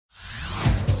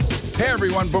Hey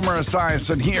everyone, Boomer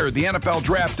Esiason here. The NFL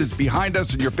Draft is behind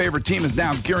us and your favorite team is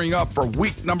now gearing up for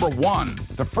week number 1.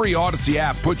 The free Odyssey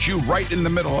app puts you right in the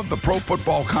middle of the pro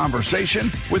football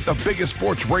conversation with the biggest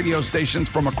sports radio stations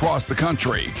from across the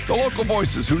country. The local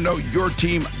voices who know your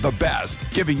team the best,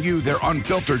 giving you their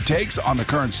unfiltered takes on the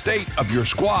current state of your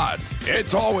squad.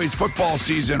 It's always football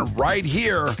season right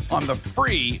here on the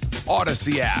free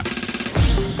Odyssey app.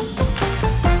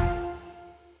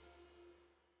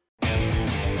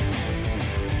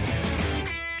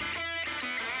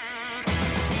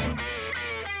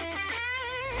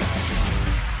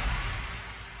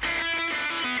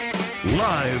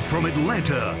 Live from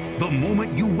Atlanta, the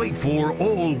moment you wait for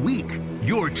all week.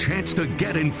 Your chance to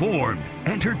get informed,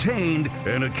 entertained,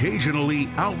 and occasionally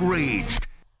outraged.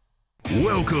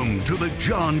 Welcome to the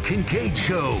John Kincade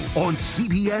Show on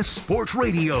CBS Sports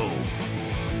Radio.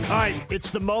 All right,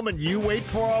 it's the moment you wait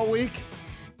for all week.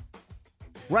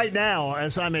 Right now,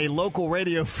 as I'm a local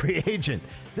radio free agent,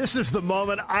 this is the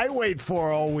moment I wait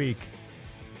for all week.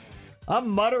 I'm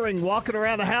muttering, walking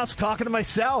around the house, talking to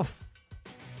myself.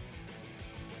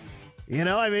 You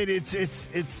know, I mean,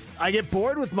 it's. I get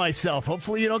bored with myself.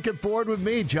 Hopefully you don't get bored with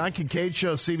me. John Kincade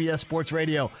Show, CBS Sports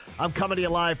Radio. I'm coming to you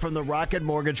live from the Rocket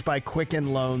Mortgage by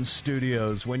Quicken Loans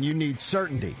studios. When you need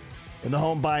certainty in the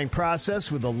home buying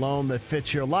process with a loan that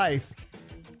fits your life,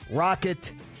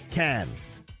 Rocket can.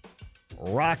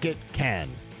 Rocket can.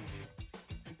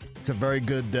 It's a very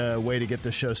good way to get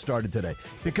the show started today.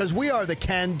 Because we are the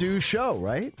can-do show,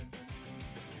 right?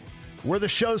 We're the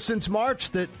show since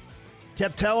March that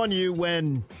kept telling you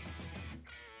when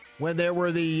there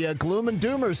were the gloom and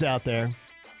doomers out there.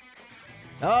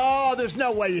 Oh, there's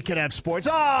no way you can have sports.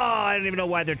 Oh, I don't even know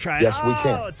why they're trying. Yes, we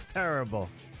can. Oh, it's terrible.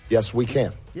 Yes, we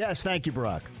can. Yes, thank you,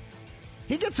 Barack.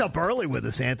 He gets up early with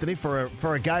us, Anthony, for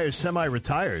a guy who's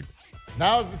semi-retired.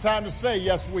 Now's the time to say,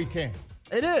 yes, we can.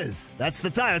 It is. That's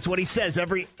the time. That's what he says.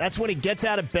 That's when he gets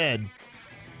out of bed.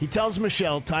 He tells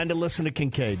Michelle, time to listen to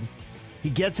Kincade. He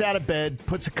gets out of bed,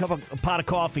 puts a pot of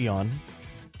coffee on,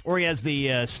 or he has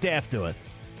the staff do it.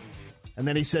 And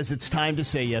then he says, it's time to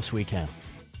say, yes, we can.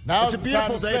 Now's the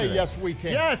time to say, today. yes, we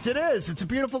can. Yes, it is. It's a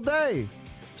beautiful day.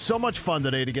 So much fun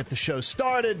today to get the show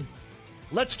started.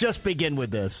 Let's just begin with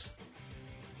this.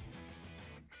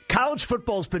 College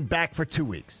football's been back for 2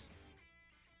 weeks.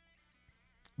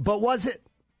 But was it?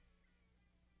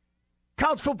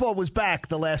 College football was back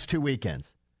the last 2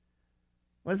 weekends.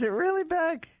 Was it really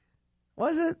back?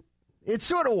 Was it? It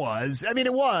sort of was. I mean,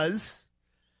 it was.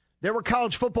 There were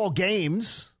college football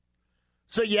games.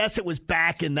 So, yes, it was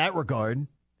back in that regard.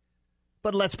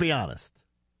 But let's be honest.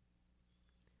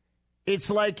 It's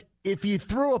like if you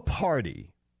threw a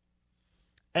party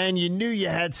and you knew you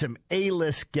had some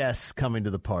A-list guests coming to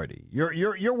the party.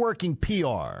 You're working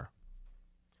PR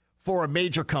for a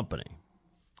major company.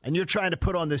 And you're trying to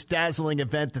put on this dazzling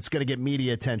event that's going to get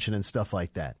media attention and stuff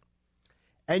like that.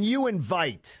 And you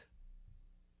invite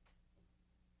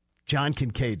John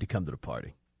Kincade to come to the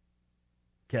party.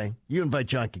 Okay? You invite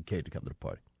John Kincade to come to the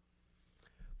party.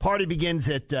 Party begins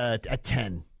at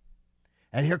 10.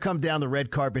 And here come down the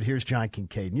red carpet, here's John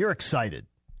Kincade. And you're excited.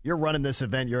 You're running this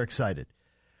event, you're excited.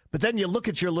 But then you look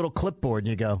at your little clipboard and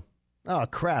you go, oh,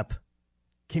 crap.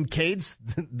 Kincade's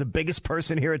the biggest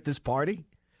person here at this party?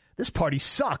 This party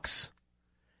sucks.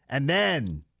 And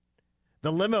then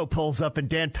the limo pulls up and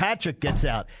Dan Patrick gets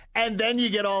out. And then you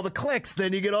get all the clicks.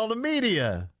 Then you get all the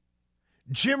media.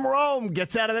 Jim Rome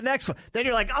gets out of the next one. Then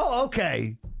you're like, oh,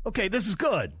 okay. Okay, this is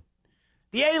good.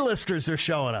 The A-listers are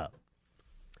showing up.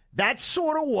 That's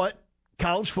sort of what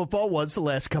college football was the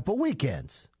last couple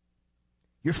weekends.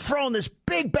 You're throwing this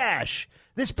big bash,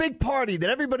 this big party that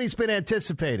everybody's been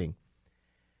anticipating.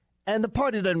 And the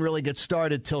party doesn't really get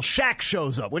started till Shaq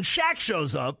shows up. When Shaq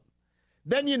shows up,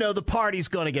 then you know the party's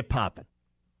going to get popping.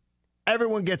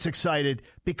 Everyone gets excited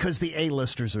because the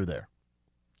A-listers are there.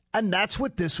 And that's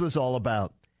what this was all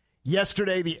about.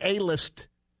 Yesterday, the A-list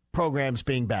programs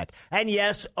being back. And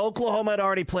yes, Oklahoma had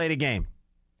already played a game.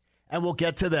 And we'll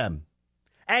get to them.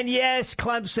 And yes,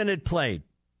 Clemson had played.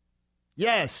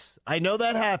 Yes, I know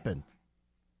that happened.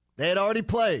 They had already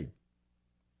played.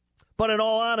 But in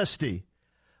all honesty,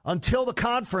 until the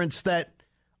conference that,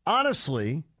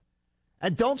 honestly,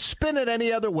 and don't spin it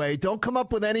any other way, don't come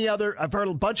up with any other, I've heard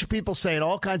a bunch of people saying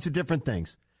all kinds of different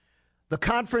things. The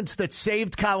conference that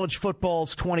saved college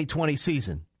football's 2020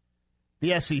 season,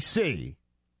 the SEC,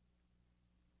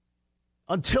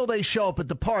 until they show up at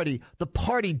the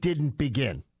party didn't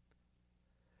begin.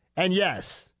 And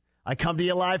yes, I come to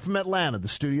you live from Atlanta, the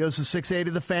studios of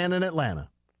 680 The Fan in Atlanta.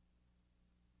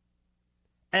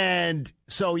 And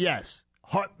so, yes,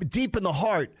 deep in the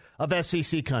heart of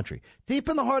SEC country, deep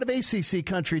in the heart of ACC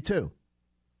country, too.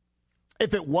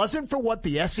 If it wasn't for what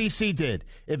the SEC did,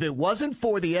 if it wasn't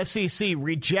for the SEC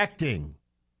rejecting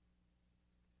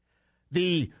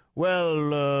we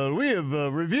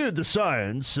have reviewed the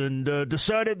science and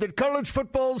decided that college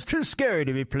football is too scary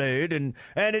to be played, and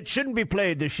it shouldn't be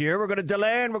played this year. We're going to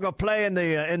delay, and we're going to play in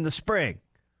the spring.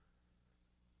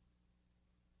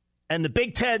 And the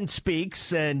Big Ten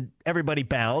speaks, and everybody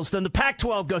bows. Then the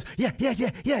Pac-12 goes, yeah.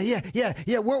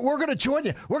 We're going to join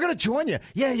you. We're going to join you.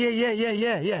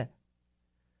 Yeah.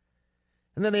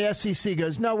 And then the SEC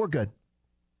goes, no, we're good.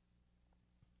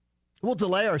 We'll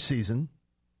delay our season.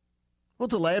 We'll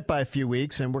delay it by a few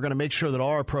weeks, and we're going to make sure that all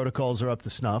our protocols are up to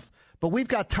snuff. But we've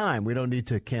got time. We don't need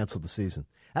to cancel the season.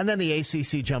 And then the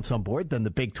ACC jumps on board, then the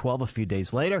Big 12 a few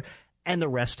days later, and the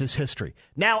rest is history.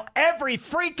 Now, every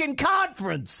freaking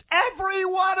conference, every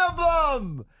one of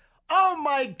them, oh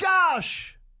my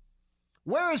gosh,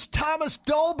 where is Thomas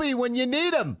Dolby when you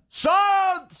need him?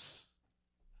 Science!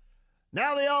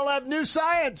 Now they all have new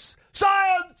science.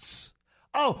 Science!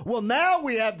 Oh, well, now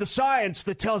we have the science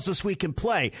that tells us we can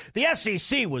play. The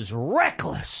SEC was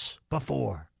reckless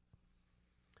before.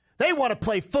 They want to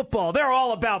play football. They're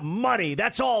all about money.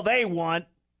 That's all they want.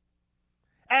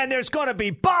 And there's going to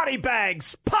be body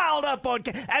bags piled up on...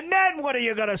 And then what are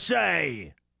you going to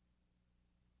say?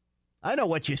 I know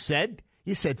what you said.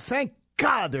 You said, thank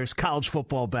God there's college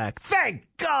football back. Thank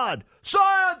God.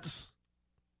 Science!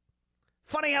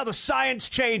 Funny how the science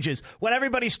changes when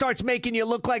everybody starts making you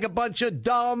look like a bunch of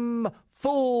dumb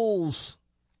fools.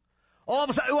 All of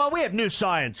a sudden, well, we have new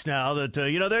science now that,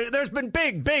 there's been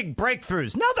big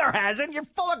breakthroughs. No, there hasn't. You're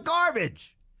full of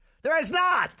garbage. There is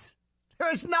not. There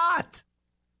is not.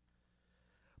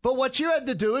 But what you had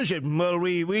to do is,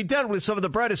 we dealt with some of the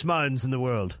brightest minds in the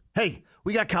world. Hey,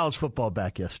 we got college football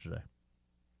back yesterday.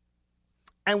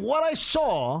 And what I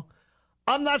saw,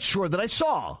 I'm not sure that I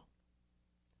saw.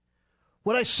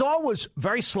 What I saw was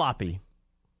very sloppy.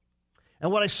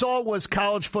 And what I saw was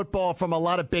college football from a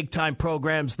lot of big-time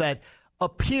programs that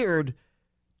appeared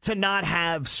to not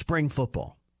have spring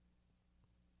football.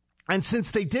 And since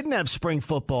they didn't have spring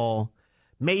football,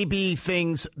 maybe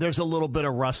there's a little bit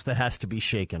of rust that has to be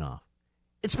shaken off.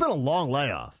 It's been a long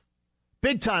layoff.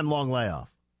 Big-time long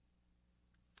layoff.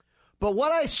 But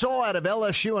what I saw out of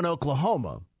LSU and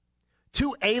Oklahoma,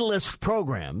 two A-list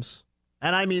programs,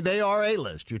 and I mean they are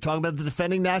A-list. You're talking about the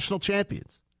defending national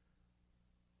champions.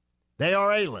 They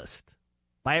are A-list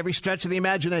by every stretch of the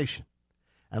imagination.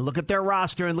 And look at their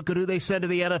roster and look at who they send to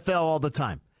the NFL all the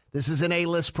time. This is an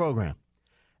A-list program.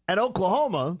 At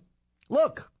Oklahoma,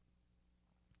 look,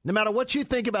 no matter what you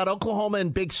think about Oklahoma in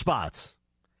big spots,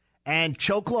 and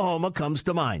Choklahoma comes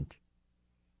to mind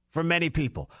for many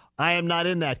people. I am not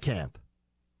in that camp.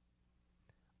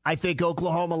 I think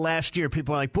Oklahoma last year,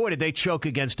 people are like, boy, did they choke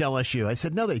against LSU. I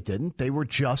said, no, they didn't. They were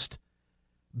just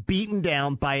beaten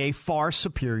down by a far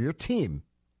superior team.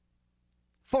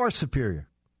 Far superior.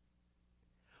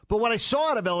 But what I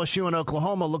saw out of LSU and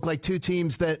Oklahoma looked like two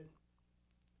teams that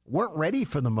weren't ready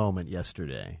for the moment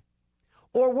yesterday,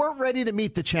 or weren't ready to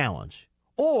meet the challenge.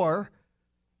 Or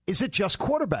is it just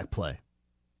quarterback play?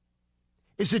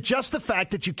 Is it just the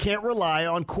fact that you can't rely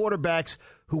on quarterbacks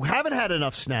who haven't had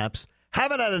enough snaps,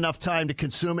 haven't had enough time to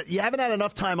consume it, you haven't had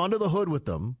enough time under the hood with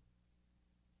them,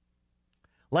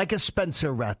 like a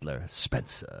Spencer Rattler,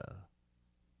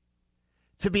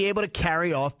 to be able to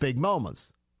carry off big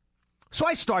moments? So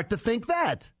I start to think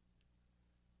that.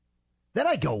 Then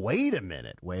I go, wait a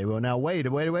minute. Wait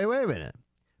a minute.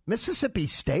 Mississippi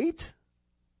State?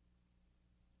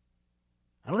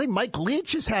 I don't think Mike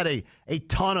Leach has had a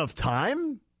ton of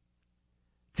time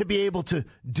to be able to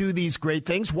do these great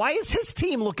things. Why is his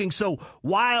team looking so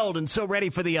wild and so ready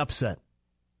for the upset?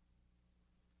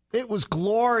 It was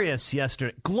glorious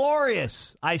yesterday.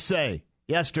 Glorious, I say,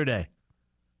 yesterday.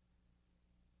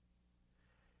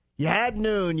 You had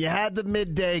noon, you had the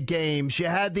midday games, you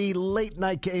had the late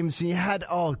night games, and you had,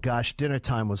 oh gosh, dinner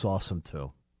time was awesome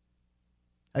too.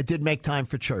 I did make time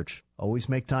for church. Always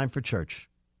make time for church.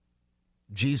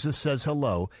 Jesus says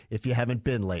hello if you haven't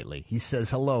been lately. He says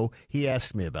hello. He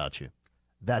asked me about you.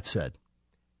 That said,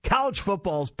 college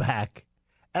football's back,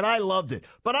 and I loved it.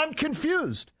 But I'm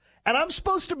confused, and I'm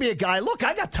supposed to be a guy. Look,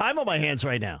 I got time on my hands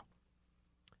right now.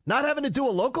 Not having to do a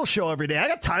local show every day. I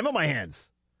got time on my hands.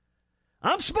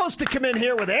 I'm supposed to come in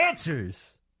here with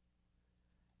answers.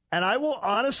 And I will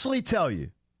honestly tell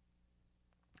you,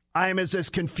 I am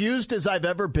as confused as I've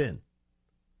ever been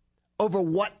over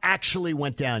what actually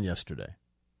went down yesterday.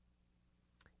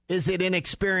 Is it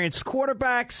inexperienced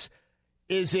quarterbacks?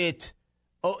 Is it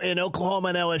in Oklahoma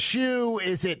and LSU?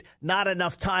 Is it not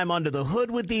enough time under the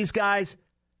hood with these guys?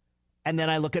 And then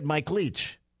I look at Mike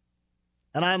Leach,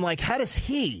 and I'm like, how does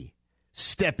he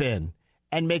step in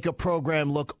and make a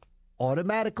program look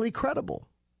automatically credible?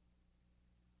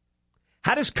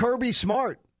 How does Kirby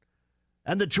Smart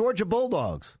and the Georgia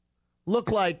Bulldogs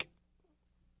look like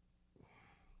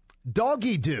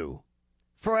doggy do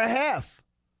for a half?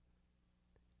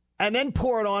 And then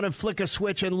pour it on and flick a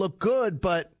switch and look good,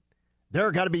 but there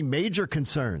are got to be major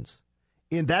concerns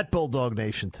in that Bulldog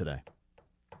Nation today.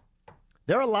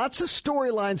 There are lots of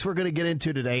storylines we're going to get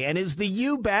into today. And is the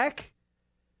U back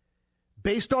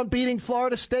based on beating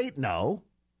Florida State? No.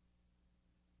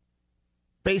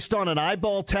 Based on an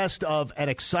eyeball test of an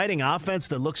exciting offense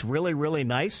that looks really, really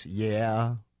nice?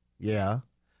 Yeah.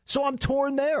 So I'm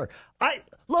torn there. I'm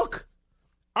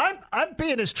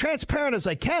being as transparent as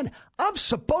I can. I'm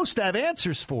supposed to have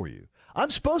answers for you.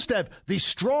 I'm supposed to have the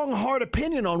strong, hard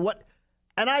opinion on what,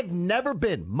 and I've never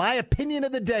been. My opinion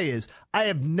of the day is I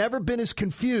have never been as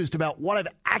confused about what I've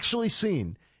actually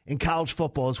seen in college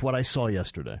football as what I saw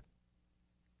yesterday.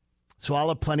 So I'll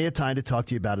have plenty of time to talk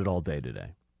to you about it all day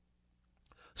today.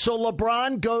 So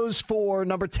LeBron goes for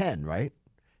number 10, right?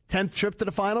 10th trip to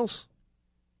the finals.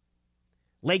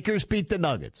 Lakers beat the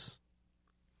Nuggets.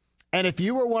 And if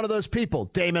you were one of those people,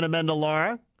 Damon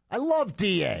Amendolara, I love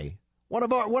DA, one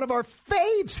of our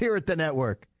faves here at the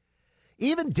network.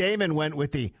 Even Damon went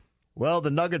with the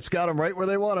Nuggets got him right where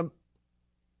they want him.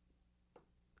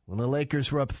 When the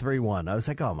Lakers were up 3-1, I was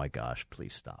like, oh my gosh,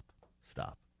 please stop.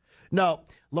 No,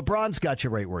 LeBron's got you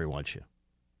right where he wants you.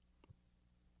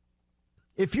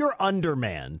 If you're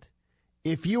undermanned,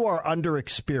 if you are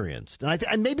underexperienced,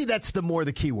 and maybe that's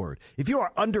the key word. If you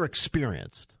are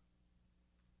underexperienced,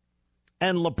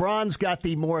 and LeBron's got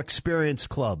the more experienced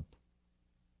club,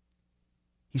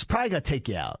 he's probably going to take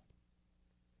you out.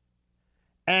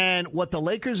 And what the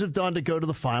Lakers have done to go to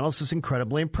the finals is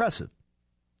incredibly impressive.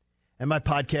 And my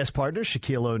podcast partner,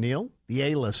 Shaquille O'Neal, the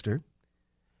A-lister,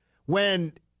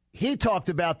 when he talked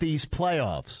about these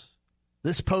playoffs,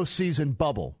 this postseason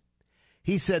bubble,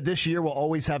 he said this year will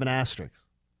always have an asterisk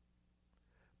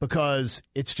because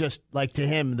it's just like to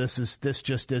him, this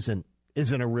just isn't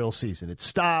a real season. It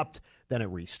stopped, then it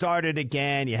restarted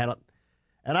again.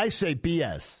 And I say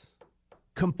BS,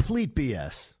 complete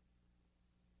BS.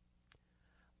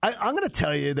 I'm going to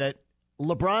tell you that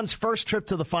LeBron's first trip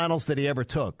to the finals that he ever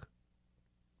took,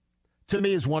 to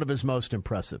me, is one of his most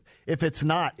impressive, if it's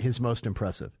not his most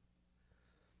impressive.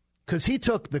 Because he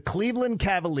took the Cleveland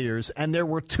Cavaliers, and there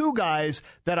were two guys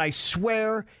that I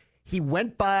swear he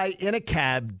went by in a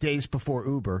cab days before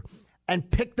Uber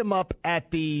and picked them up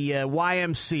at the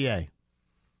YMCA.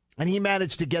 And he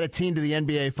managed to get a team to the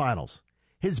NBA Finals.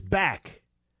 His back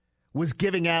was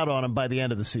giving out on him by the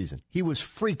end of the season. He was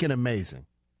freaking amazing.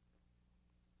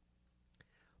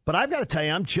 But I've got to tell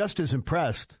you, I'm just as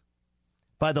impressed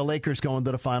by the Lakers going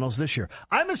to the finals this year.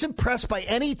 I'm as impressed by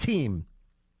any team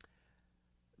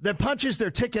that punches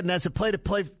their ticket and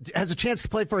has a chance to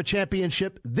play for a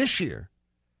championship this year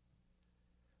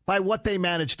by what they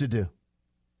managed to do.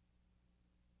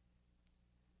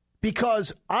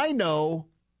 Because I know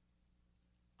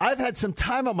I've had some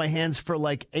time on my hands for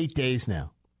like 8 days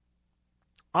now.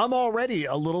 I'm already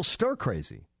a little stir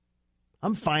crazy.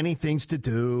 I'm finding things to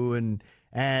do and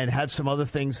have some other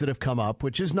things that have come up,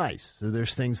 which is nice. So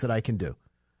there's things that I can do.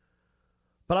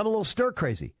 But I'm a little stir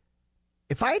crazy.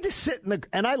 If I had to sit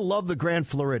and I love the Grand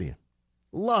Floridian.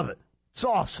 Love it. It's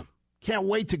awesome. Can't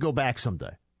wait to go back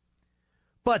someday.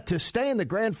 But to stay in the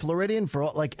Grand Floridian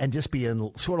and just be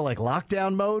in sort of like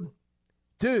lockdown mode,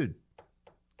 dude,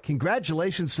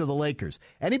 congratulations to the Lakers.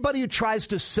 Anybody who tries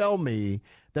to sell me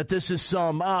that this is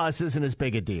this isn't as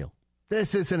big a deal.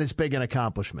 This isn't as big an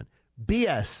accomplishment.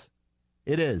 BS.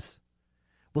 It is.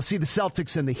 We'll see the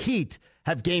Celtics and the Heat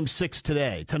have Game 6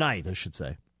 tonight, I should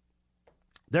say.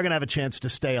 They're going to have a chance to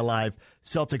stay alive.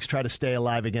 Celtics try to stay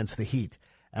alive against the Heat.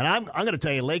 And I'm going to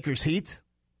tell you, Lakers Heat,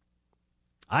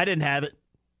 I didn't have it.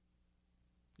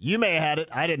 You may have had it.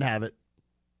 I didn't have it.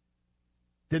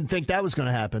 Didn't think that was going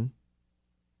to happen.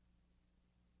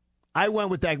 I went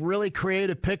with that really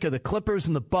creative pick of the Clippers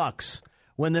and the Bucks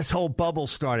when this whole bubble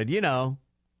started. You know,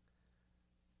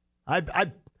 I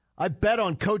bet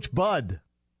on Coach Bud,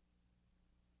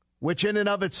 which in and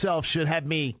of itself should have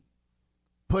me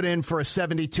put in for a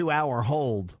 72-hour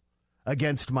hold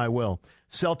against my will.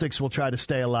 Celtics will try to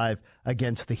stay alive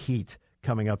against the Heat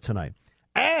coming up tonight.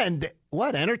 And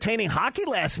entertaining hockey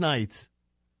last night.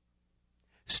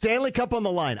 Stanley Cup on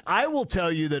the line. I will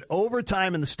tell you that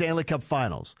overtime in the Stanley Cup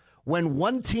Finals, when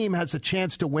one team has a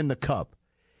chance to win the cup,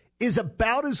 is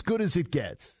about as good as it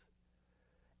gets.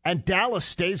 And Dallas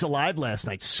stays alive last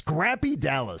night. Scrappy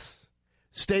Dallas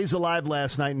stays alive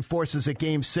last night and forces a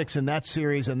Game 6 in that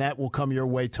series, and that will come your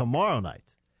way tomorrow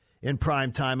night in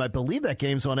prime time. I believe that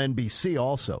game's on NBC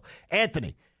also.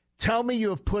 Anthony, tell me you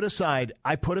have put aside –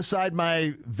 I put aside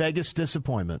my Vegas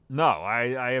disappointment. No,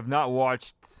 I have not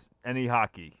watched any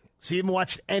hockey. So you haven't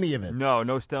watched any of it?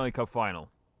 No Stanley Cup final.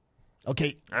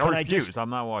 Okay. I refuse.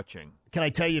 I'm not watching. Can I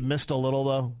tell you missed a little,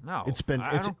 though? No.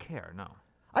 I don't care, no.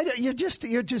 You're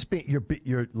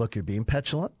being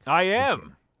petulant. I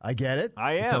am. I get it.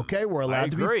 I am. It's okay. We're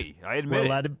allowed to be. I agree. I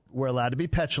admit we're allowed to be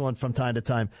petulant from time to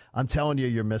time. I'm telling you,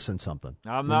 you're missing something.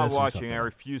 I'm not watching. I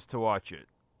refuse to watch it.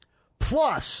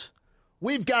 Plus,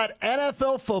 we've got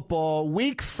NFL football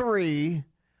week 3,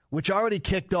 which already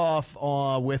kicked off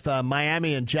with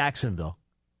Miami and Jacksonville.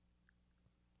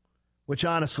 Which,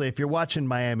 honestly, if you're watching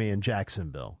Miami and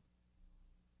Jacksonville,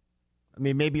 I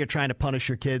mean, maybe you're trying to punish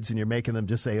your kids and you're making them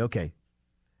just say, okay,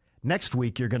 next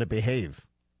week you're going to behave.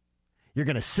 You're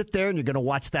going to sit there and you're going to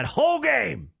watch that whole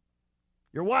game.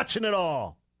 You're watching it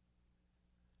all.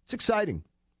 It's exciting.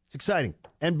 It's exciting.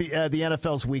 And the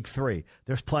NFL's week 3.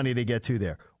 There's plenty to get to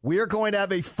there. We are going to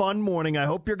have a fun morning. I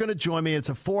hope you're going to join me. It's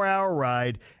a 4-hour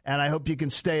ride, and I hope you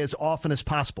can stay as often as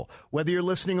possible. Whether you're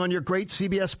listening on your great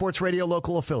CBS Sports Radio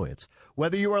local affiliates,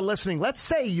 whether you are listening, let's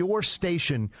say your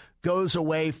station goes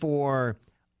away for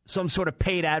some sort of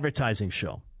paid advertising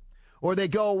show, or they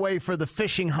go away for the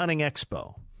Fishing Hunting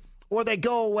Expo, or they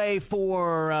go away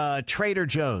for Trader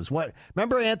Joe's. What?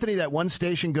 Remember, Anthony, that one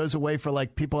station goes away for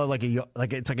people are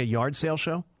it's like a yard sale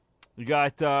show. You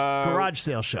got garage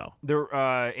sale show. Their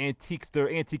antique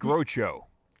road show.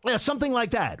 Yeah, something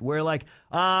like that. Where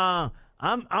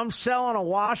I'm selling a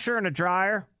washer and a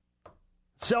dryer.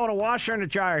 Selling a washer and a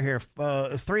dryer here.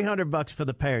 $300 for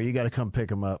the pair. You got to come pick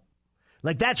them up.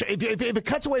 Like that. If it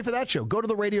cuts away for that show, go to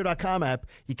the radio.com app.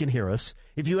 You can hear us.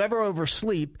 If you ever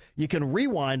oversleep, you can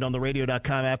rewind on the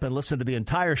radio.com app and listen to the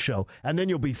entire show, and then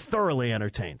you'll be thoroughly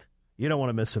entertained. You don't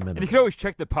want to miss a minute. And you can always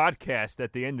check the podcast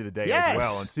at the end of the day as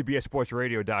well on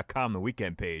CBSSportsRadio.com, the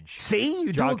weekend page. See?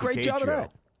 You do a great job of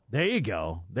that. There you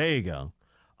go.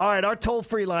 All right, our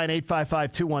toll-free line,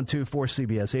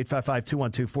 855-212-4CBS,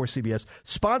 855-212-4CBS,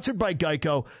 sponsored by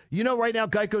Geico. You know right now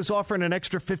Geico's offering an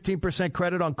extra 15%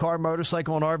 credit on car,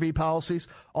 motorcycle, and RV policies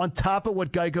on top of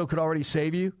what Geico could already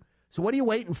save you. So what are you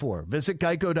waiting for? Visit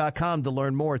Geico.com to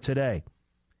learn more today,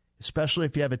 especially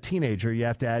if you have a teenager you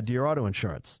have to add to your auto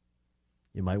insurance.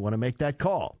 You might want to make that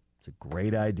call. It's a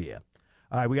great idea.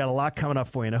 All right, we got a lot coming up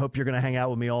for you, and I hope you're going to hang out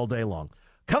with me all day long.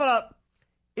 Coming up,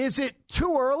 is it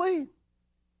too early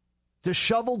to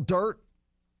shovel dirt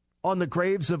on the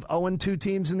graves of 0-2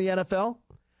 teams in the NFL?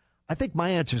 I think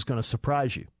my answer is going to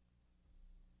surprise you.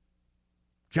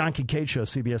 John Kincade Show,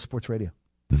 CBS Sports Radio.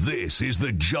 This is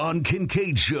the John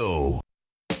Kincade Show.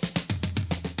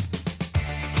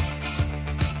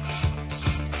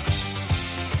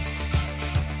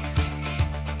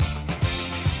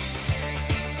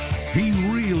 He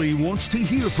really wants to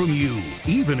hear from you,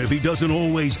 even if he doesn't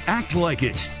always act like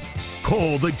it.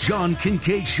 Call the John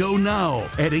Kincade Show now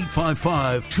at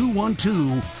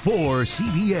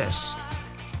 855-212-4CBS.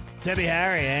 Debbie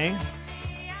Harry, eh?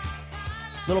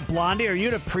 Little Blondie. Are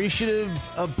you appreciative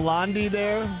of Blondie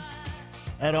there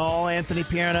at all, Anthony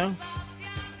Pierno?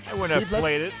 I wouldn't have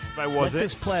played it if I wasn't. Let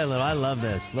this play a little. I love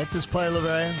this. Let this play a little,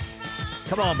 right?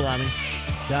 Come on, Blondie.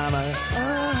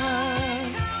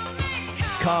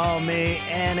 Call me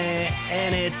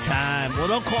anytime. Well,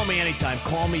 don't call me anytime.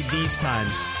 Call me these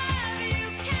times.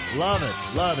 Love it.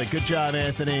 Love it. Good job,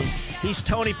 Anthony. He's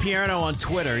Tony Pierno on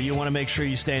Twitter. You want to make sure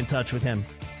you stay in touch with him.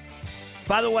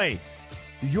 By the way,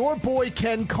 your boy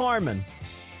Ken Carman,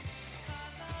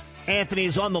 Anthony,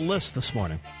 is on the list this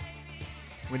morning.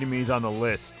 What do you mean he's on the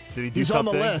list? Did he do He's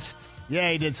something? on the list.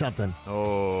 Yeah, he did something.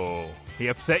 Oh, he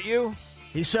upset you?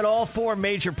 He said all 4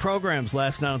 major programs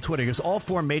last night on Twitter. He goes, all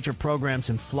 4 major programs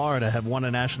in Florida have won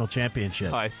a national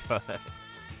championship. Oh, I saw that.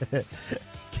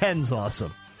 Ken's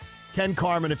awesome. Ken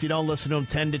Carman, if you don't listen to him,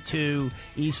 10 to 2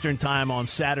 Eastern Time on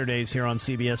Saturdays here on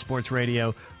CBS Sports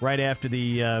Radio, right after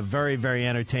the very, very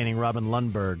entertaining Robin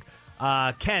Lundberg.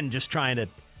 Ken just trying to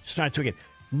tweak it.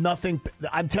 Nothing.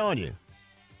 I'm telling you,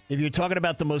 if you're talking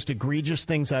about the most egregious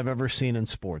things I've ever seen in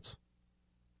sports,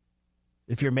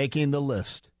 if you're making the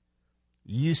list,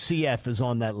 UCF is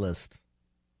on that list.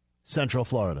 Central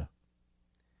Florida.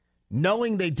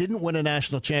 Knowing they didn't win a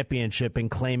national championship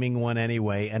and claiming one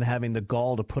anyway and having the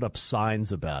gall to put up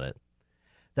signs about it.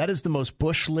 That is the most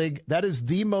Bush League. That is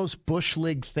the most Bush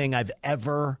League thing that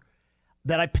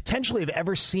I potentially have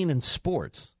ever seen in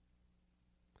sports.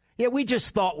 Yeah, we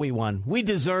just thought we won. We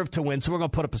deserve to win, so we're going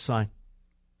to put up a sign.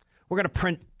 We're going to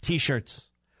print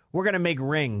T-shirts. we're going to make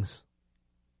rings.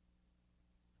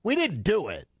 We didn't do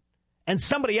it, and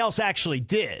somebody else actually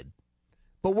did,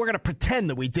 but we're going to pretend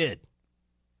that we did.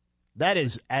 That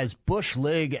is as bush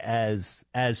league as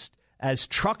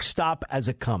truck stop as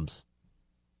it comes.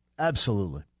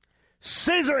 Absolutely.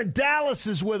 Caesar in Dallas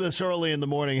is with us early in the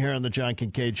morning here on the John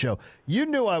Kincade Show. You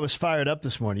knew I was fired up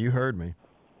this morning. You heard me.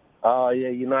 Oh, yeah,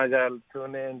 I got to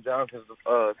tune in, John, since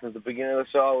the beginning of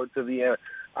the show to the end.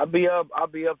 I'll be up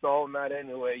the whole night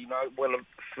anyway. I went to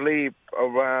sleep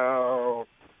around,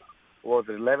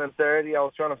 11:30. I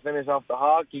was trying to finish off the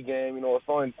hockey game. It was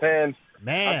so intense.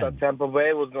 Man. I thought Tampa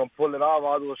Bay was going to pull it off.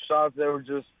 All those shots they were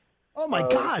just oh my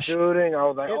gosh, shooting. I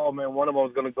was like, oh, man, one of them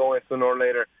was going to go in sooner or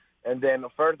later. And then the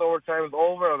first overtime was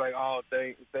over. I was like, oh,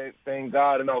 thank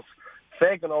God. And I was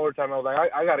second overtime. I was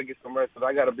like, I got to get some rest because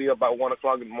I got to be up by 1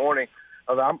 o'clock in the morning.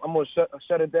 I was like, I'm going to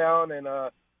shut it down. And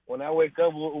when I wake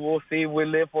up, we'll see if we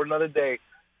live for another day.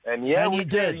 And yeah, and we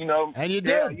did. And you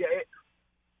did. Yeah.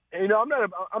 I'm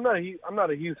not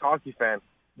a huge hockey fan,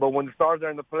 but when the Stars are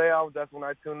in the playoffs, that's when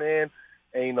I tune in.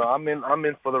 And I'm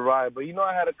in for the ride. But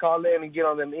I had to call in and get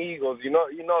on them Eagles. You know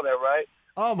that, right?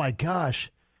 Oh my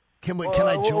gosh. Can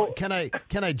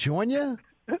I join you?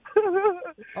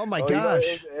 Oh my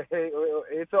gosh!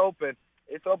 It's open.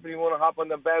 It's open. You want to hop on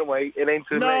the bandwagon? It ain't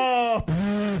too late.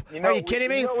 No, are you kidding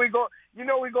me? We're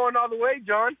going all the way,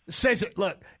 John. Says it.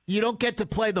 Look, you don't get to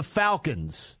play the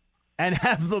Falcons and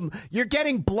have them. You're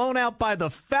getting blown out by the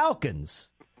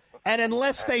Falcons, and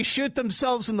unless they shoot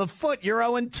themselves in the foot, you're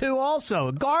 0-2.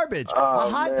 Also, garbage. A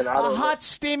hot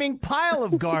steaming pile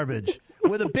of garbage.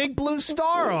 With a big blue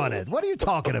star on it. What are you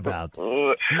talking about?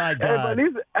 My God. Hey,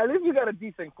 at least you got a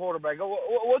decent quarterback.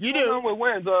 What's going on with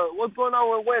Wentz? What's going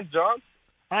on with Wentz, John?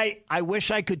 I wish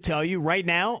I could tell you right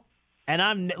now, and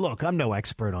I'm no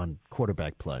expert on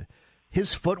quarterback play.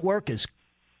 His footwork is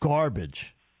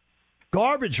garbage.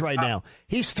 Garbage right now.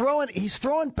 He threw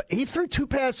 2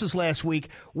 passes last week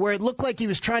where it looked like he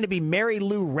was trying to be Mary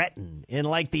Lou Retton in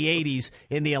like the 80s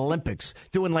in the Olympics,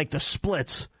 doing like the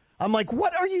splits. I'm like,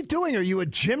 what are you doing? Are you a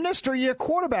gymnast or are you a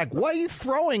quarterback? Why are you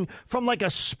throwing from like a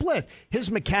split?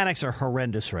 His mechanics are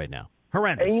horrendous right now.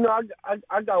 Horrendous. And,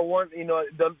 I got one,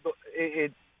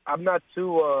 I'm not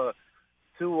too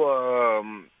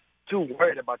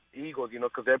worried about the Eagles,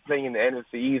 because they're playing in the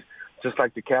NFC East just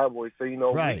like the Cowboys. So,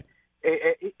 right.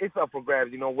 It's up for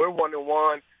grabs. We're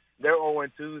 1-1. They're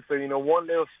 0-2. So, one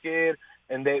little skid,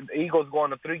 and the Eagles go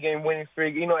on a 3-game winning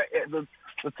streak.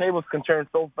 The tables can turn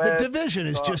so fast. The division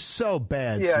is just so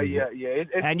bad. Yeah.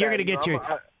 And you're going to get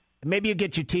maybe you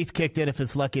get your teeth kicked in if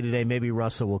it's lucky today. Maybe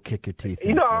Russell will kick your teeth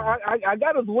in. I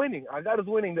got us winning.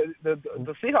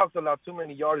 The Seahawks allowed too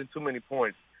many yards and too many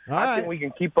points. I think we can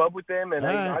keep up with them, and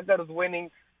I got us winning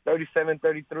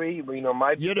 37-33. But,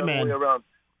 might be the way around.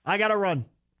 I got to run.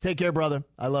 Take care, brother.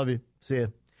 I love you. See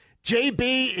you.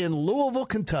 JB in Louisville,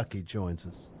 Kentucky joins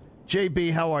us.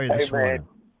 JB, how are you this morning?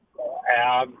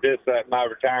 I'm just at my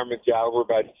retirement job. We're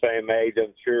about the same age.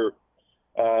 I'm sure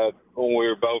when we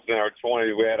were both in our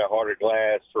 20s, we had a heart of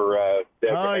glass for Oh,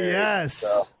 yes.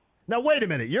 So, now, wait a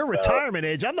minute. You're retirement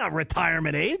age. I'm not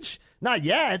retirement age. Not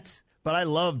yet. But I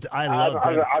loved I'm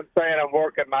saying I'm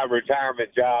working my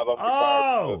retirement job.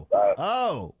 By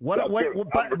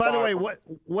the way,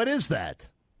 what is that?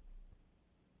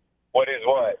 What is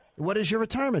what? What is your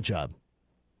retirement job?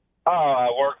 Oh, I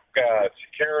work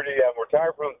security. I'm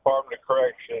retired from the Department of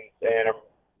Corrections, and I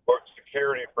work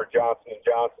security for Johnson &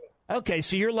 Johnson. Okay,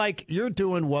 so you're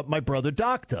doing what my brother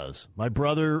Doc does. My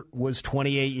brother was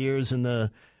 28 years in the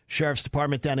Sheriff's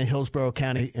Department down in Hillsborough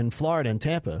County in Florida, in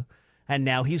Tampa, and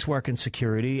now he's working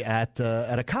security at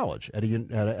a college, at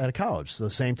a college. So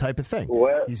same type of thing.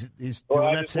 Well, he's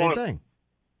doing that same thing.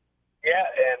 Yeah,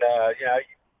 and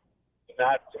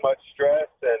not too much stress,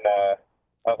 and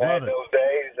I've had those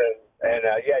days, and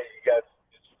you guys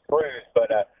cruise.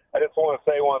 But I just want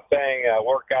to say one thing. I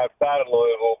work outside of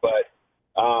Louisville, but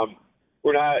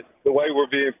we're not. The way we're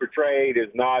being portrayed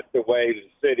is not the way the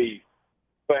city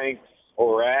thinks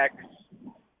or acts,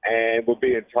 and we're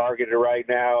being targeted right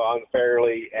now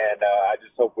unfairly. And I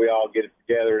just hope we all get it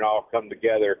together and all come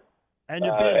together. And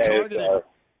you're being targeted.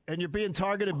 And you're being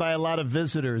targeted by a lot of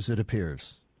visitors. It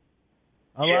appears.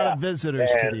 A lot of visitors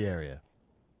to the area.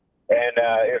 And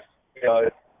if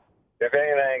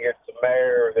anything, it's the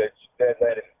mayor that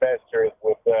infestors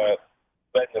with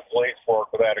letting the police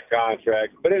work without a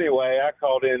contract. But anyway, I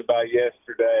called in about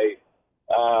yesterday.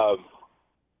 I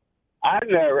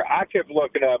kept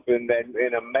looking up in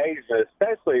amazement,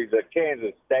 especially the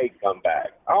Kansas State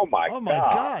comeback. Oh my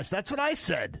gosh, that's what I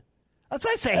said. That's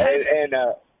what I say.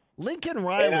 Lincoln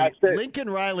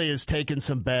Riley has taken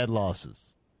some bad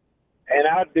losses. And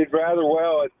I did rather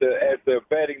well at the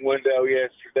betting window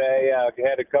yesterday. I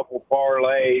had a couple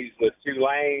parlays with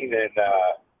Tulane and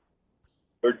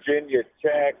Virginia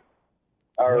Tech,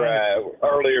 or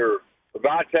earlier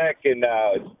Tech and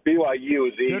BYU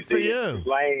was easy. Good for you.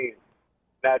 Tulane,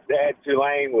 I had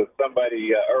Tulane with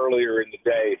somebody earlier in the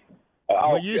day.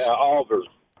 Auburn.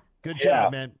 Good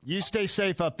job, man. You stay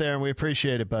safe up there, and we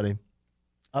appreciate it, buddy.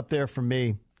 Up there from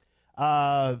me.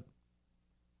 I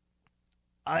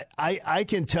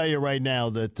can tell you right now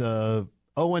that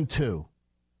 0-2,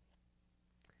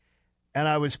 and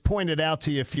I was pointed out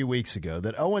to you a few weeks ago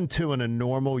that 0-2 in a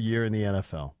normal year in the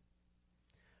NFL,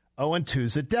 0-2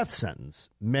 is a death sentence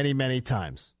many, many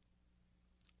times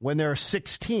when there are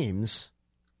 6 teams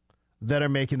that are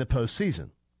making the postseason.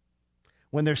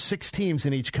 When there's 6 teams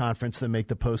in each conference that make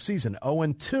the postseason,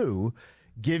 0-2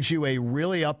 gives you a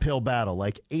really uphill battle.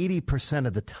 Like 80%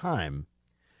 of the time,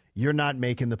 you're not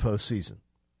making the postseason.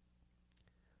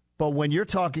 But when you're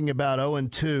talking about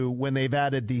 0-2, when they've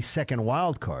added the second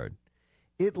wild card,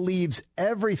 it leaves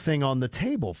everything on the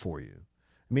table for you.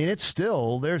 I mean, it's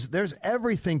still, there's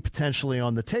everything potentially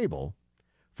on the table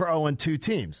for 0-2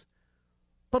 teams.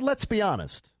 But let's be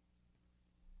honest.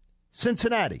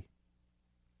 Cincinnati,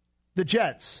 the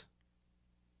Jets,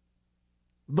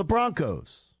 the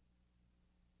Broncos,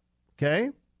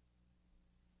 okay?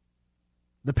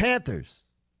 The Panthers,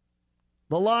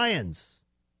 the Lions,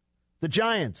 the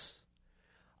Giants.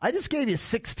 I just gave you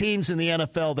 6 teams in the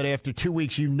NFL that after 2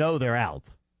 weeks you know they're out.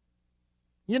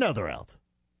 You know they're out.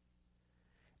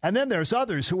 And then there's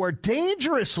others who are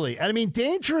dangerously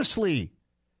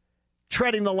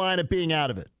treading the line of being out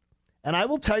of it. And I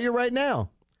will tell you right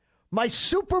now, my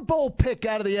Super Bowl pick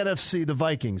out of the NFC, the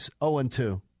Vikings,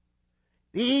 0-2.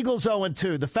 The Eagles,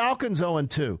 0-2. The Falcons,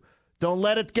 0-2. Don't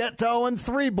let it get to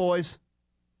 0-3, boys,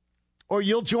 or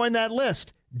you'll join that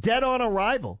list. Dead on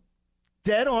arrival.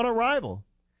 Dead on arrival.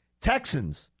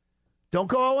 Texans, don't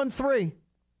go 0-3.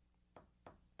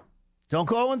 Don't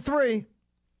go 0-3,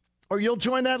 or you'll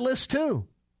join that list too.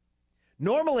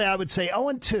 Normally, I would say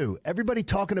 0-2. Everybody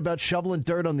talking about shoveling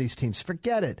dirt on these teams.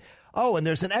 Forget it. Oh, and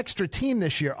there's an extra team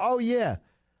this year. Oh, yeah.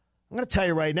 I'm going to tell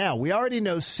you right now, we already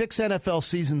know 6 NFL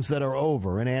seasons that are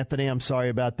over. And, Anthony, I'm sorry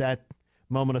about that.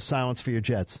 Moment of silence for your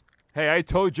Jets. Hey, I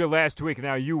told you last week,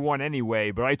 now you won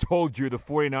anyway, but I told you the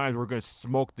 49ers were going to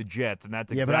smoke the Jets, and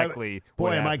that's exactly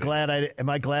what happened. Am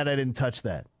I glad I didn't touch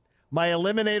that. My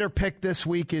eliminator pick this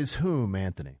week is whom,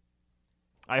 Anthony?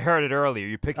 I heard it earlier.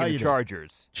 You're picking the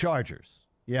Chargers. Chargers.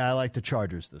 Yeah, I like the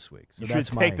Chargers this week. So you should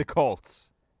take the Colts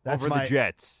over the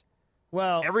Jets.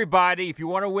 Well, everybody, if you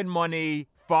want to win money,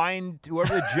 find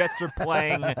whoever the Jets are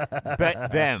playing,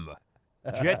 bet them.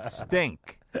 Jets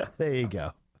stink. There you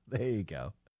go. There you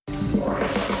go.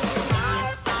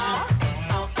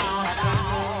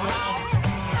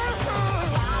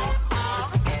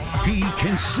 He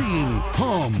can sing,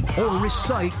 hum, or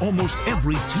recite almost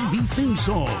every TV theme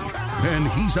song. And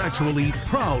he's actually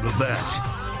proud of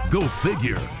that. Go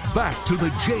figure. Back to the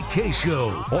JK Show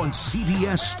on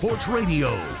CBS Sports Radio.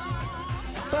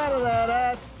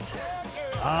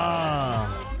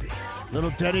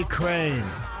 Little Denny Crane.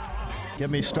 Get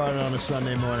me started on a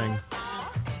Sunday morning.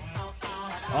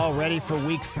 All ready for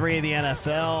week 3 of the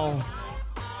NFL.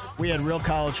 We had real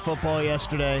college football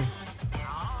yesterday.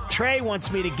 Trey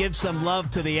wants me to give some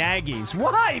love to the Aggies.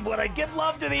 Why would I give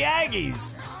love to the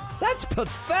Aggies? That's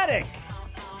pathetic.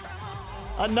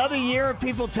 Another year of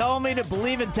people telling me to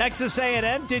believe in Texas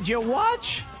A&M. Did you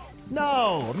watch?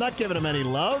 No, I'm not giving them any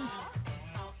love.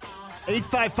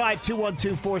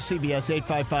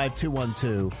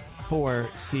 855-212-4CBS.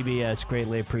 855-212-4CBS.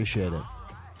 Greatly appreciate it.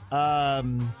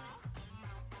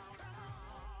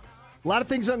 A lot of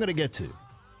things I'm going to get to,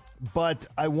 but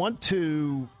I want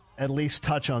to at least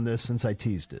touch on this since I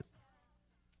teased it.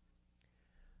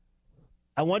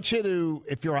 I want you to,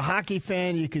 if you're a hockey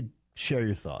fan, you could share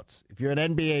your thoughts. If you're an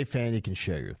NBA fan, you can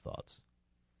share your thoughts.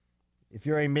 If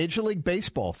you're a Major League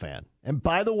Baseball fan, and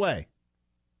by the way,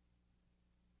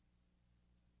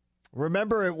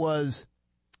 remember it was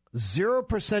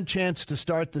 0% chance to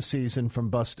start the season from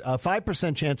Buster,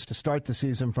 5% chance to start the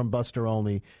season from Buster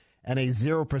Olney, and a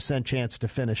 0% chance to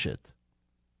finish it.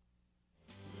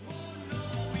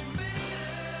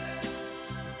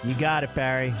 You got it,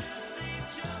 Barry.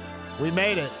 We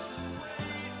made it.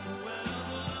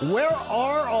 Where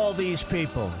are all these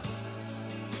people?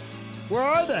 Where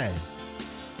are they?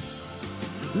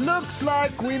 Looks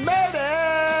like we made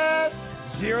it.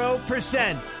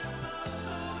 0%.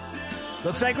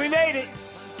 Looks like we made it.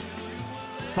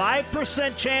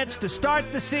 5% chance to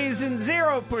start the season,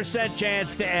 0%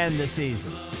 chance to end the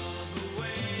season.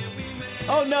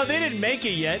 Oh, no, they didn't make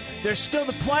it yet. There's still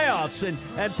the playoffs and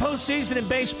postseason in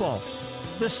baseball.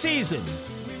 The season.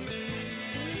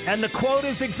 And the quote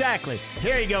is exactly,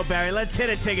 here you go, Barry, let's hit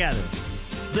it together.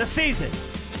 The season.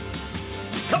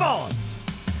 Come on.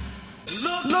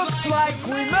 Looks like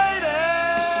we made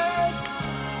it.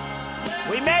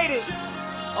 We made it.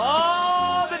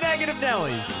 All the negative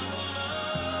Nellies.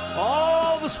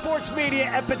 All the sports media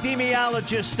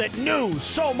epidemiologists that knew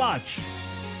so much.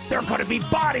 There are going to be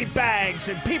body bags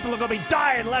and people are going to be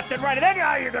dying left and right. And then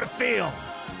how you're going to feel.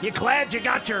 You glad you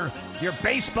got your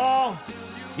baseball?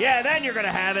 Yeah, then you're going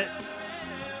to have it.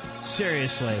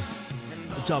 Seriously.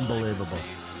 It's unbelievable.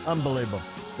 Unbelievable.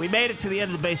 We made it to the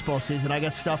end of the baseball season. I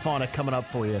got stuff on it coming up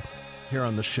for you here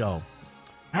on the show.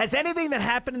 Has anything that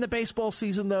happened in the baseball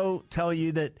season, though, tell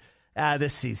you that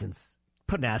this season's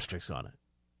put an asterisk on it?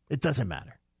 It doesn't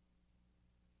matter.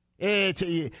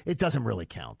 It doesn't really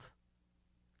count.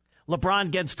 LeBron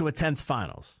gets to a 10th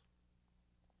finals.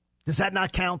 Does that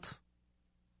not count?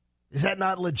 Is that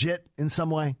not legit in some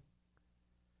way?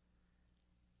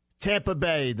 Tampa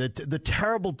Bay, the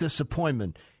terrible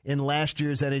disappointment in last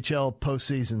year's NHL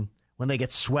postseason when they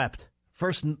get swept.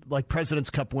 First, like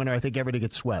President's Cup winner, I think ever to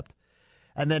get swept.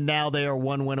 And then now they are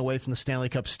one win away from the Stanley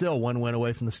Cup, still one win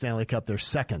away from the Stanley Cup. They're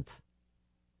second.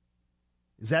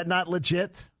 Is that not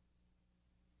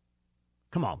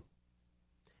Come on.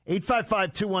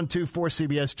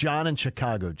 855-212-4CBS. John in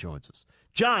Chicago joins us.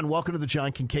 John, welcome to the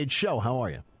John Kincade Show. How are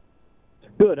you?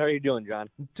 Good. How are you doing, John?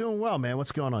 Doing well, man.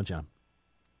 What's going on, John?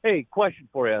 Hey, question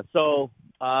for you. So,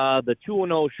 the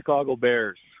 2-0 Chicago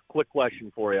Bears. Quick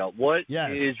question for you. What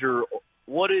is your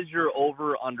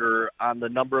over/under on the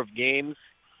number of games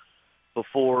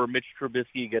before Mitch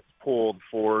Trubisky gets pulled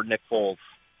for Nick Foles?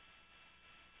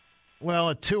 Well,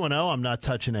 at 2-0, I'm not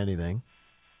touching anything.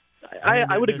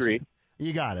 I would agree.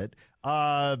 You got it.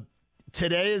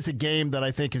 Today is a game that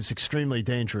I think is extremely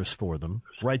dangerous for them,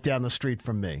 right down the street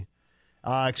from me.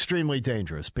 Extremely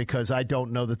dangerous because I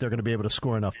don't know that they're going to be able to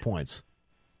score enough points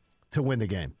to win the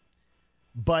game.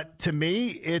 But to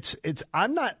me,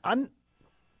 I'm not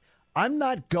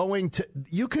going to.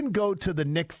 You can go to the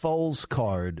Nick Foles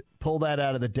card, pull that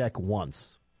out of the deck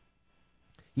once.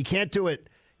 You can't do it.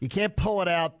 You can't pull it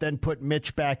out, then put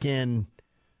Mitch back in.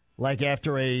 Like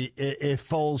after if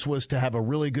Foles was to have a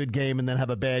really good game and then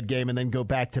have a bad game and then go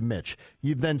back to Mitch.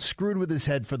 You've then screwed with his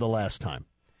head for the last time.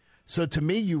 So to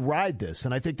me, you ride this,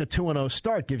 and I think the 2-0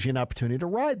 start gives you an opportunity to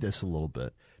ride this a little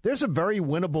bit. There's a very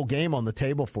winnable game on the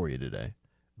table for you today.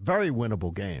 Very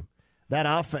winnable game.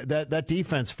 That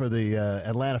defense for the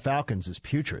Atlanta Falcons is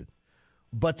putrid.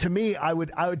 But to me, I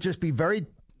would just be very,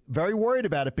 very worried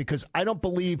about it because I don't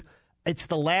believe it's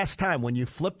the last time when you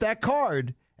flip that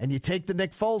card and you take the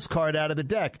Nick Foles card out of the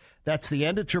deck. That's the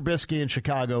end of Trubisky in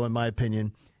Chicago, in my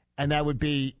opinion, and that would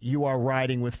be you are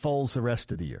riding with Foles the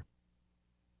rest of the year.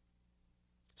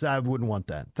 So I wouldn't want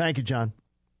that. Thank you, John.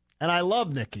 And I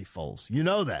love Nicky Foles. You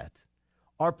know that.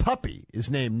 Our puppy is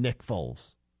named Nick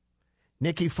Foles.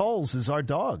 Nicky Foles is our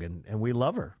dog, and we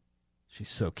love her.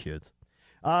 She's so cute.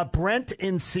 Brent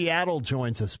in Seattle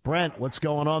joins us. Brent, what's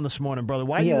going on this morning, brother?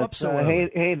 Why are you up so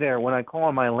early? Hey there. When I call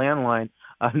on my landline,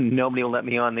 nobody will let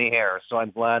me on the air, so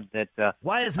I'm glad that...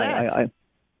 Why is that?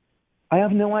 I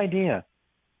have no idea.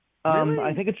 Really?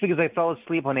 I think it's because I fell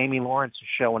asleep on Amy Lawrence's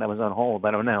show when I was on hold.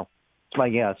 I don't know. It's my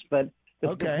guess. But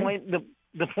the point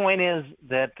is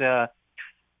that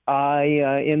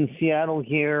in Seattle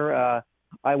here,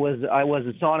 I was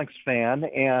a Sonics fan,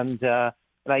 and I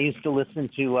used to listen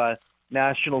to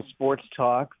National Sports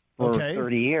Talk for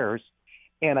 30 years,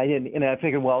 and I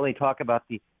figured, well, they talk about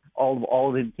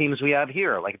all the teams we have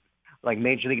here, like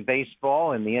Major League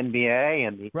Baseball and the NBA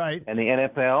and the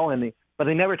NFL, but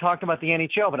they never talked about the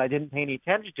NHL. But I didn't pay any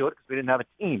attention to it because we didn't have a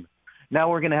team. Now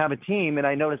we're going to have a team, and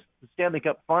I noticed the Stanley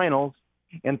Cup Finals.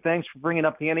 And thanks for bringing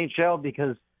up the NHL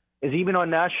because is even on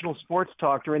National Sports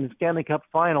Talk during the Stanley Cup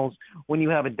Finals, when you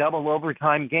have a double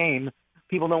overtime game,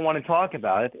 people don't want to talk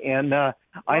about it. And I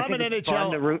think it's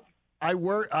fun to root. I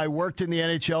worked in the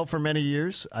NHL for many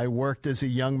years. I worked as a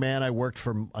young man. I worked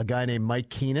for a guy named Mike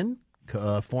Keenan,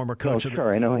 former coach of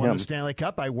the Stanley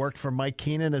Cup. I worked for Mike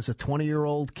Keenan as a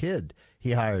 20-year-old kid.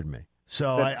 He hired me.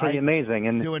 So that's pretty amazing.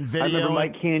 And doing video. I remember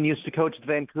Mike Keenan used to coach the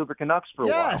Vancouver Canucks for a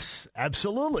while. Yes,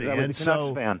 absolutely. I was a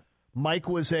Canucks fan. Mike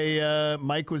is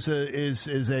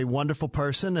a wonderful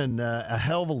person and a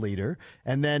hell of a leader.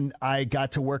 And then I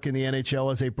got to work in the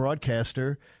NHL as a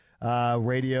broadcaster,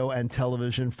 radio and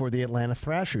television for the Atlanta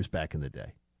Thrashers back in the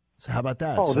day. So how about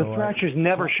that? Oh, the Thrashers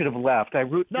never should have left. I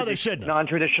root for the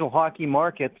non-traditional hockey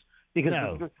markets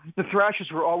because the Thrashers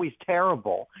were always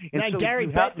terrible. And now, so Gary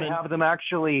you have to have them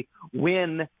actually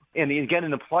win and you get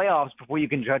in the playoffs before you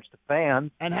can judge the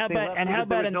fans. And how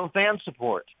about no fan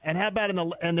support? And how about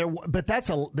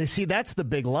that's the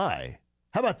big lie.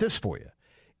 How about this for you?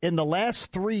 In the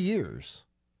last 3 years,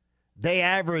 they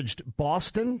averaged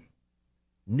Boston,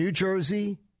 New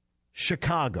Jersey,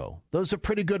 Chicago. Those are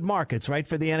pretty good markets, right,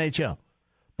 for the NHL.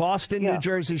 Boston, New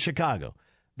Jersey, Chicago.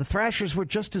 The Thrashers were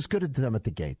just as good at them at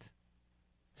the gate.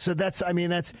 So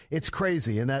it's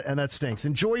crazy, and that stinks.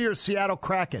 Enjoy your Seattle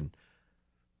Kraken.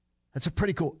 That's a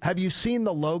pretty cool. Have you seen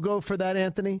the logo for that,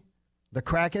 Anthony? The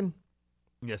Kraken?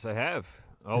 Yes, I have.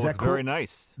 Oh, it's cool? Very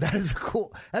nice. That's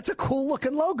a cool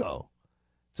looking logo.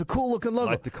 It's a cool looking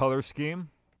logo. Like the color scheme?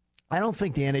 I don't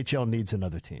think the NHL needs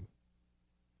another team,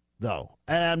 though.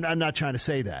 And I'm not trying to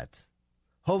say that.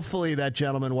 Hopefully that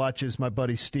gentleman watches my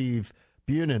buddy Steve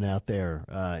Bunin out there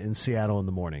in Seattle in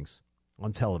the mornings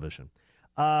on television.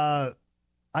 I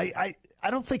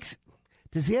don't think.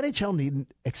 Does the NHL need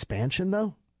expansion,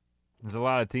 though? There's a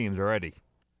lot of teams already.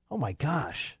 Oh, my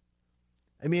gosh.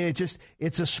 I mean,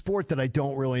 it's a sport that I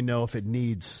don't really know if it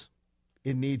needs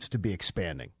to be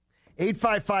expanding.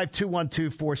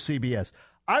 855-212-4CBS.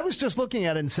 I was just looking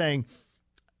at it and saying,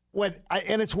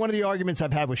 and it's one of the arguments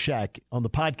I've had with Shaq on the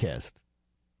podcast.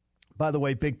 By the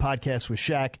way, big podcast with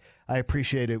Shaq. I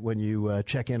appreciate it when you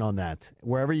check in on that.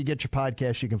 Wherever you get your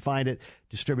podcast, you can find it.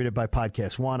 Distributed by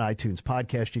Podcast One, iTunes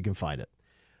Podcast, you can find it.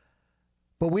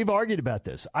 But we've argued about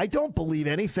this. I don't believe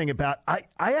anything about I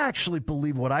actually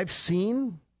believe what I've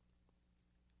seen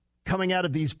coming out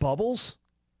of these bubbles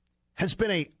has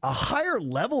been a higher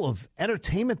level of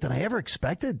entertainment than I ever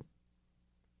expected.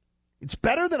 It's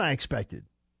better than I expected.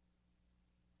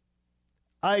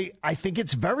 I think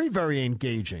it's very, very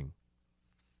engaging.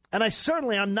 And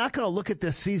I'm not going to look at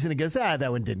this season and go,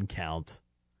 that one didn't count.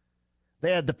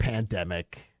 They had the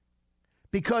pandemic.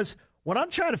 Because what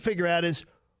I'm trying to figure out is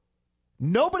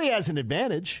nobody has an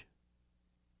advantage.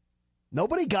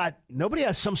 Nobody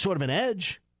has some sort of an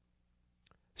edge.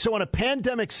 So in a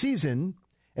pandemic season,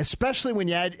 especially when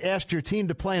you asked your team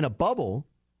to play in a bubble,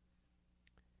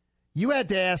 you had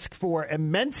to ask for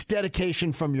immense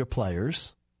dedication from your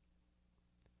players,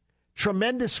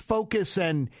 tremendous focus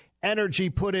and energy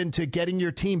put into getting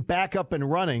your team back up and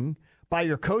running by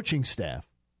your coaching staff.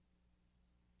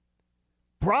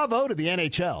 Bravo to the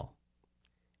NHL.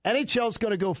 NHL's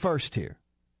going to go first here.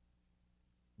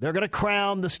 They're going to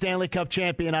crown the Stanley Cup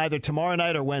champion either tomorrow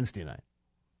night or Wednesday night.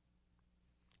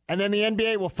 And then the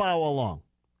NBA will follow along.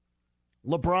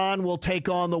 LeBron will take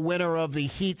on the winner of the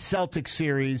Heat-Celtics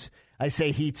series. I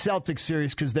say Heat-Celtics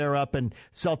series because they're up, and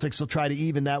Celtics will try to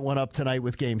even that one up tonight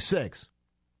with Game 6.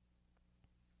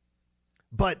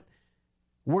 But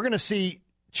we're going to see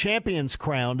champions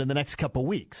crowned in the next couple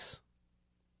weeks.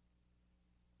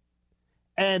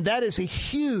 And that is a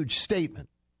huge statement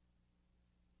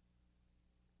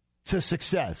to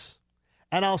success.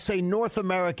 And I'll say North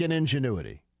American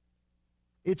ingenuity.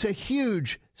 It's a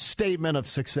huge statement of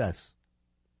success.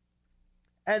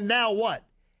 And now what?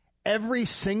 Every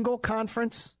single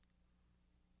conference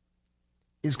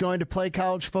is going to play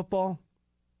college football?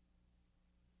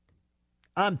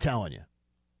 I'm telling you.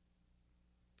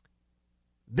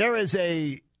 There is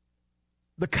the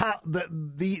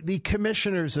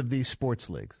commissioners of these sports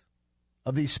leagues,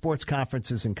 of these sports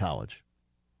conferences in college.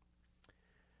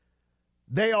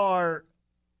 They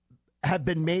have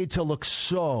been made to look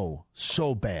so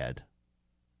bad,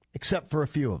 except for a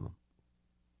few of them,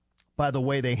 by the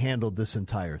way they handled this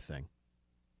entire thing.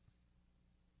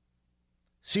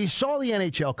 So you saw the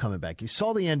NHL coming back. You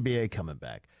saw the NBA coming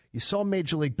back. You saw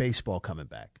Major League Baseball coming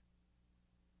back.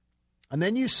 And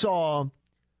then you saw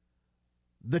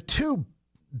the two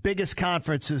biggest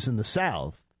conferences in the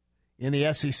South, in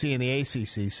the SEC and the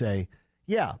ACC, say,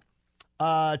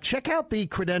 check out the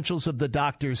credentials of the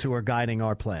doctors who are guiding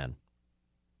our plan.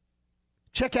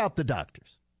 Check out the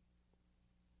doctors.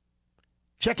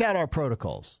 Check out our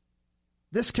protocols.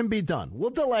 This can be done.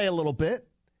 We'll delay a little bit.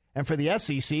 And for the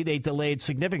SEC, they delayed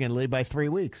significantly by 3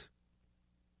 weeks.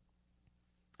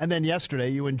 And then yesterday,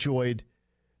 you enjoyed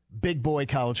big boy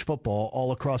college football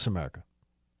all across America.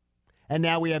 And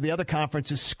now we have the other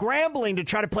conferences scrambling to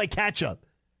try to play catch-up.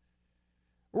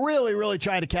 Really, really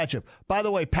trying to catch up. By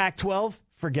the way, Pac-12,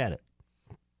 forget it.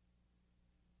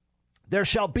 There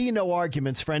shall be no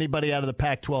arguments for anybody out of the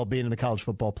Pac-12 being in the college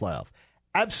football playoff.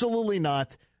 Absolutely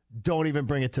not. Don't even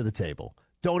bring it to the table.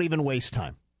 Don't even waste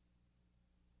time.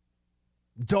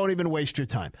 Don't even waste your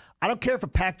time. I don't care if a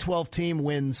Pac-12 team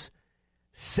wins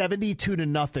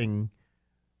 72-0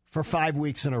 for 5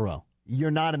 weeks in a row.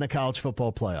 You're not in the college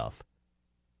football playoff.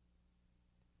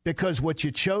 Because what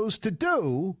you chose to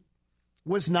do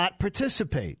was not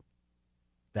participate.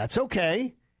 That's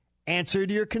okay. Answer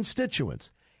to your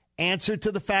constituents. Answer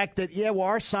to the fact that,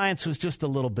 our science was just a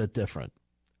little bit different.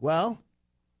 Well,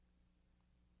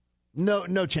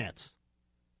 no chance.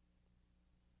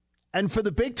 And for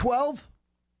the Big 12,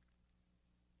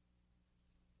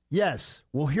 yes,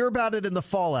 we'll hear about it in the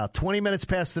fallout, 20 minutes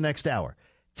past the next hour.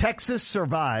 Texas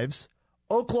survives.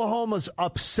 Oklahoma's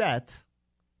upset.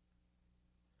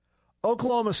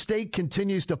 Oklahoma State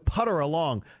continues to putter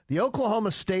along. The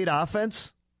Oklahoma State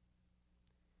offense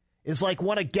is like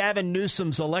one of Gavin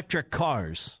Newsom's electric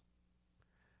cars.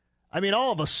 I mean,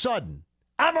 all of a sudden,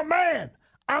 I'm a man.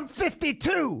 I'm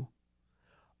 52.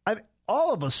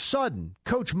 All of a sudden,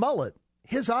 Coach Mullet,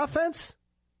 his offense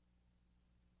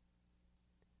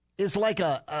is like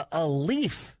a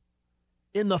leaf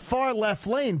in the far left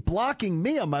lane blocking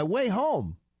me on my way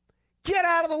home. Get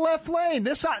out of the left lane.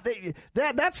 That's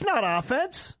not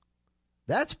offense.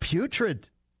 That's putrid.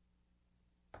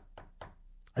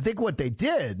 I think what they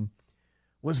did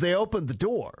was they opened the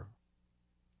door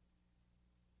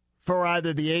for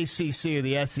either the ACC or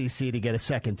the SEC to get a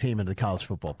second team into the college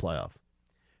football playoff.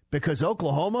 Because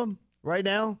Oklahoma, right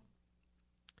now,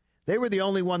 they were the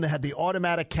only one that had the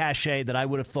automatic cachet that I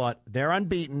would have thought they're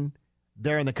unbeaten,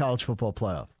 they're in the college football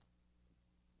playoff.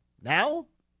 Now,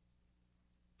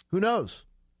 who knows?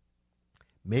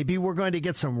 Maybe we're going to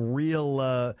get some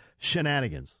real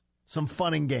shenanigans, some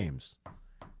fun and games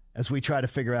as we try to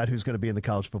figure out who's going to be in the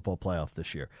college football playoff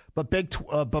this year. But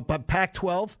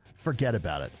Pac-12, forget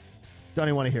about it. Don't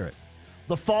even want to hear it.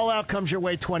 The fallout comes your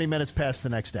way 20 minutes past the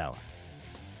next hour.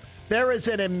 There is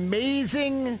an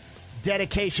amazing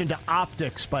dedication to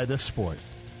optics by this sport.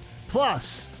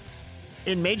 Plus,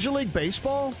 in Major League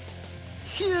Baseball,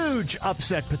 huge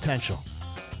upset potential.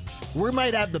 We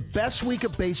might have the best week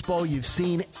of baseball you've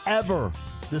seen ever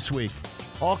this week.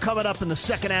 All coming up in the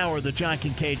second hour of the John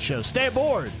Kincade Show. Stay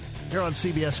aboard here on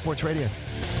CBS Sports Radio.